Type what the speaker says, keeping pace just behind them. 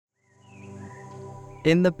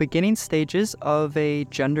In the beginning stages of a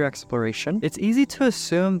gender exploration, it's easy to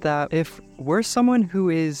assume that if we're someone who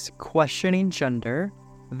is questioning gender,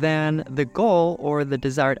 then the goal or the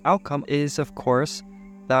desired outcome is, of course,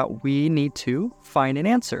 that we need to find an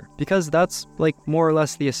answer. Because that's like more or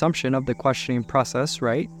less the assumption of the questioning process,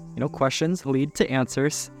 right? Questions lead to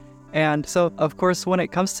answers. And so, of course, when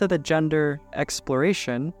it comes to the gender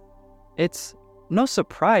exploration, it's no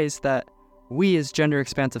surprise that we as gender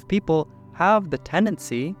expansive people have the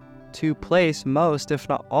tendency to place most, if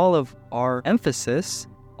not all, of our emphasis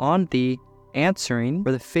on the answering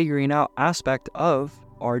or the figuring out aspect of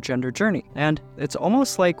our gender journey. And it's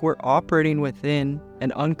almost like we're operating within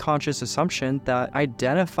an unconscious assumption that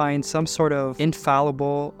identifying some sort of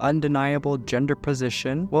infallible, undeniable gender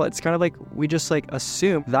position, well, it's kind of like we just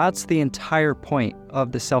assume that's the entire point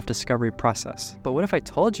of the self-discovery process. But what if I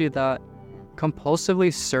told you that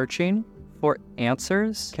compulsively searching for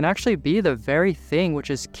answers can actually be the very thing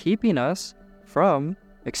which is keeping us from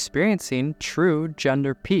experiencing true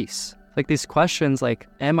gender peace? Like these questions like,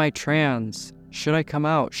 am I trans? Should I come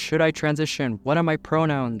out? Should I transition? What are my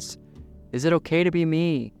pronouns? Is it okay to be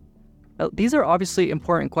me? These are obviously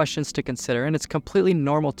important questions to consider, and it's completely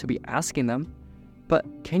normal to be asking them. But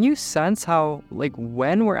can you sense how,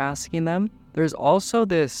 when we're asking them, there's also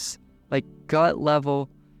this, gut level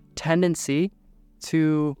tendency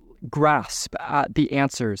to grasp at the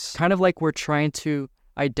answers, kind of like we're trying to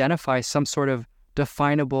identify some sort of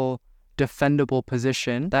definable, defendable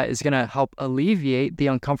position that is going to help alleviate the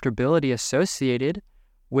uncomfortability associated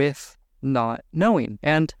with not knowing.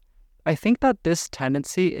 And I think that this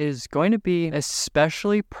tendency is going to be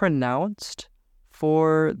especially pronounced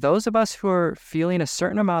for those of us who are feeling a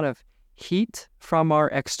certain amount of heat from our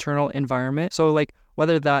external environment. So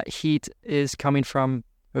whether that heat is coming from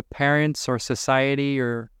parents or society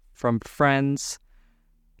or from friends,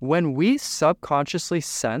 when we subconsciously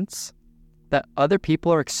sense that other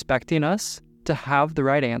people are expecting us to have the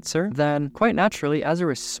right answer, then quite naturally, as a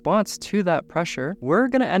response to that pressure, we're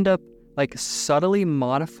going to end up subtly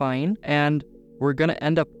modifying, and we're going to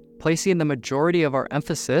end up placing the majority of our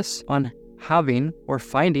emphasis on having or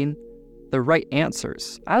finding the right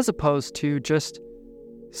answers, as opposed to just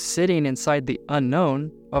sitting inside the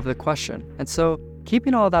unknown of the question. And so,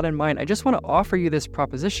 keeping all that in mind, I just want to offer you this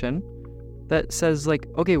proposition that says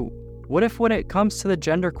okay, what if when it comes to the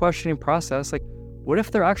gender questioning process, what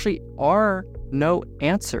if there actually are no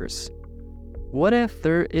answers? What if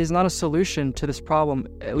there is not a solution to this problem,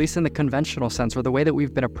 at least in the conventional sense or the way that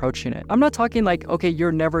we've been approaching it? I'm not talking okay,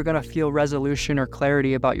 you're never going to feel resolution or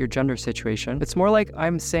clarity about your gender situation. It's more like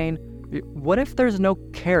I'm saying, what if there's no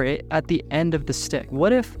carrot at the end of the stick?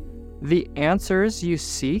 What if the answers you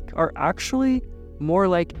seek are actually more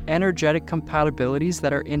like energetic compatibilities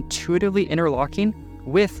that are intuitively interlocking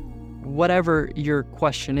with whatever your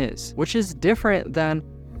question is, which is different than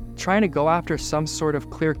trying to go after some sort of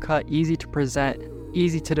clear-cut, easy to present,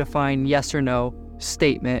 easy to define yes or no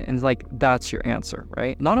statement and that's your answer,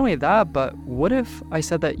 right? Not only that, but what if I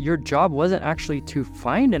said that your job wasn't actually to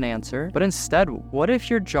find an answer, but instead, what if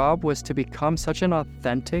your job was to become such an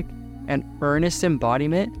authentic and earnest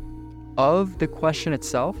embodiment of the question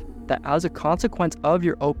itself, that as a consequence of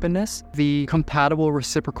your openness, the compatible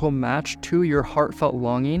reciprocal match to your heartfelt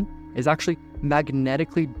longing is actually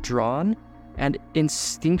magnetically drawn and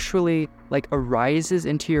instinctually arises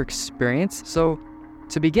into your experience. So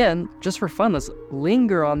to begin, just for fun, let's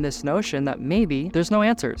linger on this notion that maybe there's no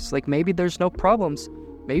answers, maybe there's no problems,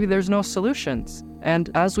 maybe there's no solutions. And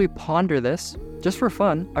as we ponder this, just for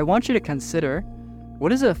fun, I want you to consider, what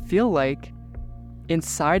does it feel like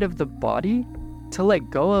inside of the body to let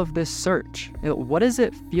go of this search? What does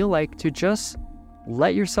it feel like to just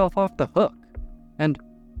let yourself off the hook and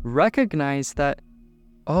recognize that,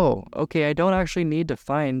 oh, okay, I don't actually need to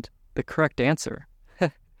find the correct answer.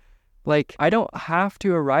 I don't have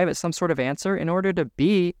to arrive at some sort of answer in order to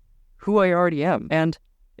be who I already am. And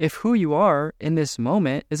if who you are in this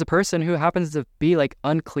moment is a person who happens to be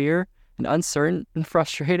unclear and uncertain and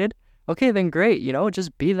frustrated, okay, then great,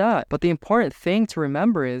 just be that. But the important thing to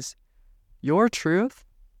remember is your truth,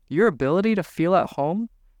 your ability to feel at home,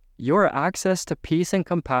 your access to peace and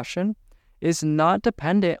compassion is not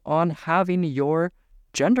dependent on having your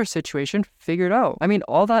gender situation figured out. I mean,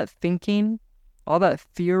 all that thinking, all that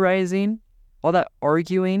theorizing, all that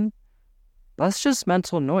arguing, that's just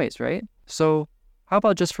mental noise, right? So how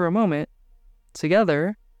about just for a moment,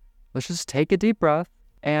 together, let's just take a deep breath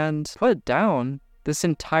and put down this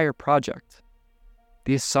entire project.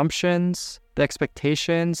 The assumptions, the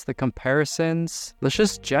expectations, the comparisons. Let's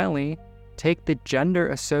just gently take the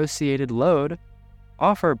gender-associated load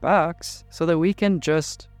off our backs so that we can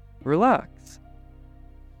just relax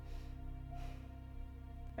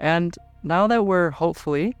And now that we're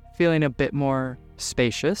hopefully feeling a bit more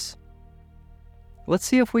spacious, let's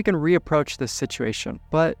see if we can reapproach this situation.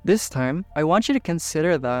 But this time, I want you to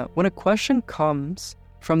consider that when a question comes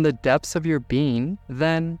from the depths of your being,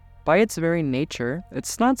 then by its very nature,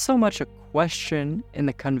 it's not so much a question in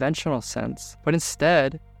the conventional sense, but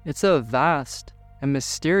instead, it's a vast and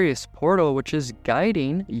mysterious portal which is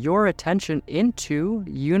guiding your attention into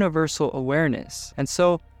universal awareness. And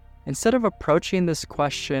so, instead of approaching this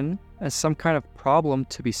question as some kind of problem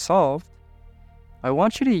to be solved, I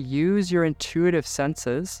want you to use your intuitive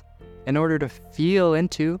senses in order to feel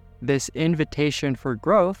into this invitation for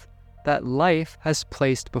growth that life has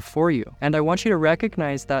placed before you. And I want you to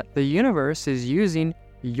recognize that the universe is using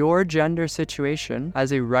your gender situation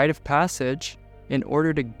as a rite of passage in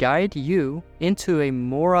order to guide you into a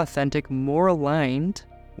more authentic, more aligned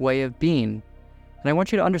way of being. And I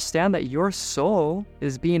want you to understand that your soul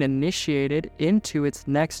is being initiated into its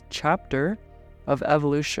next chapter of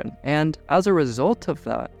evolution. And as a result of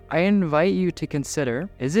that, I invite you to consider,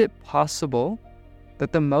 is it possible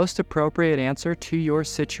that the most appropriate answer to your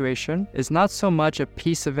situation is not so much a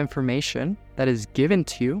piece of information that is given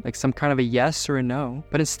to you, like some kind of a yes or a no,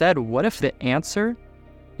 but instead, what if the answer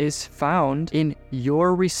is found in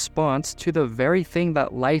your response to the very thing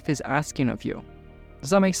that life is asking of you? Does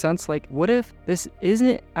that make sense? Like, what if this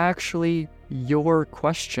isn't actually your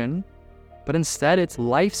question, but instead it's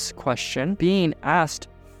life's question being asked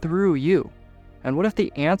through you? And what if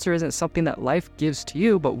the answer isn't something that life gives to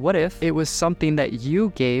you, but what if it was something that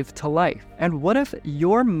you gave to life? And what if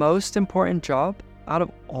your most important job out of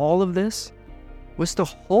all of this was to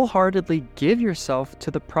wholeheartedly give yourself to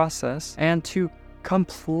the process and to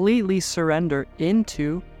completely surrender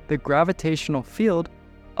into the gravitational field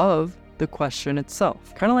of the question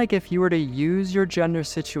itself? Kind of like if you were to use your gender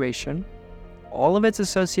situation, all of its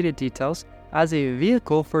associated details, as a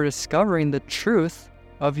vehicle for discovering the truth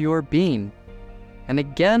of your being. And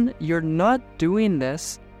again, you're not doing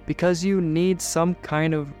this because you need some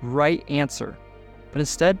kind of right answer, but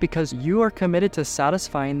instead because you are committed to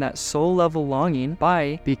satisfying that soul level longing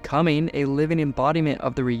by becoming a living embodiment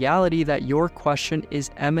of the reality that your question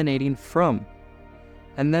is emanating from.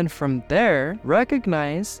 And then from there,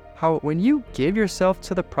 recognize how when you give yourself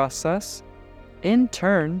to the process, in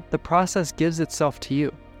turn, the process gives itself to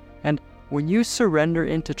you. And when you surrender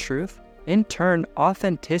into truth, in turn,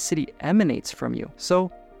 authenticity emanates from you.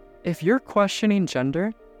 So if you're questioning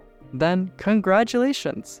gender, then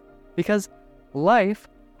congratulations, because life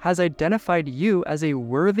has identified you as a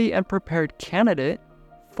worthy and prepared candidate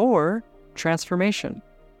for transformation.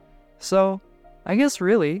 So I guess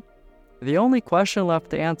really, the only question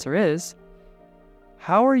left to answer is,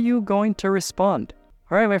 how are you going to respond?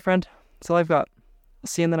 All right, my friend, that's all I've got. I'll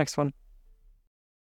see you in the next one.